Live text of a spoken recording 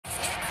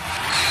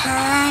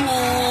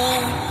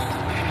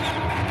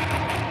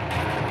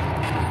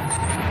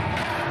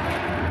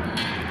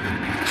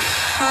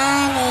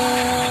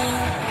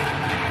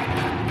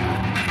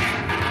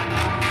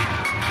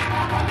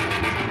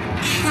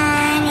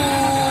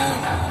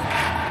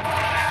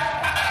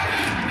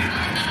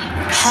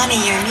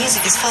Honey, your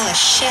music is full of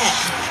shit.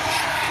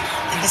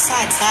 And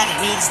besides that, it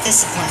needs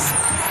discipline.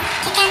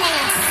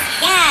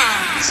 Yeah.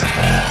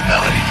 Simple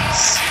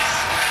melodies.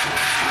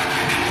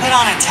 Put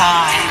on a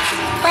tie.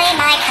 Play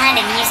my kind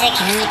of music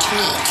and eat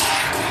meat.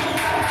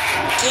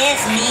 Give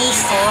me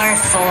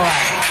 4-4.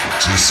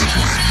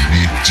 Discipline. You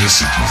need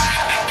discipline.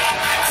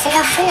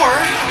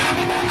 4-4?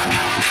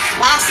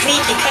 Last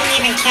week you couldn't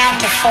even count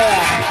to 4.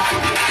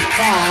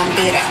 Go on,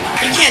 beat it.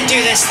 You can't do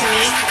this to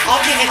me.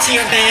 I'll give it to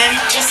your band.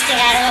 Just get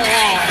out of the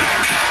way.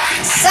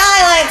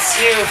 Silence,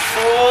 you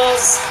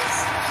fools!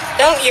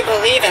 Don't you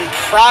believe in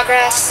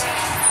progress?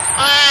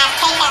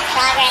 Take that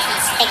progress and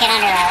stick it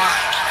under a rock.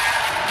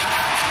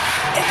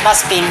 It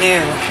must be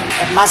new.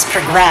 It must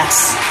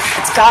progress.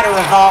 It's got to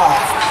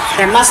evolve.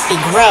 There must be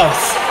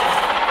growth.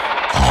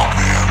 Oh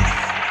man,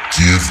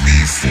 give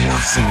me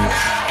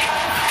 4-4.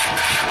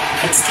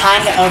 It's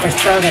time to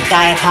overthrow the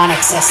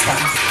diatonic system.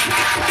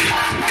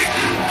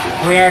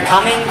 We're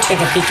coming to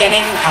the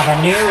beginning of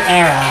a new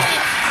era,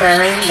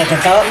 wherein the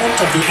development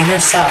of the inner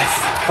self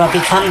will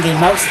become the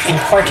most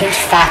important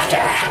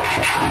factor.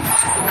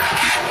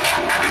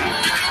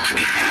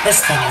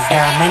 Listen,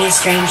 there are many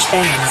strange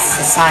things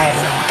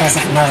society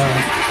doesn't know.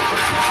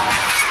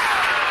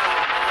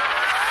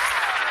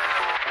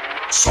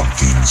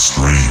 Something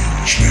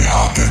strange may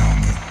happen.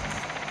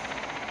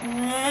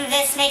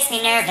 This makes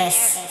me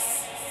nervous.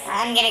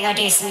 I'm gonna go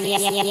do some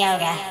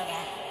yoga.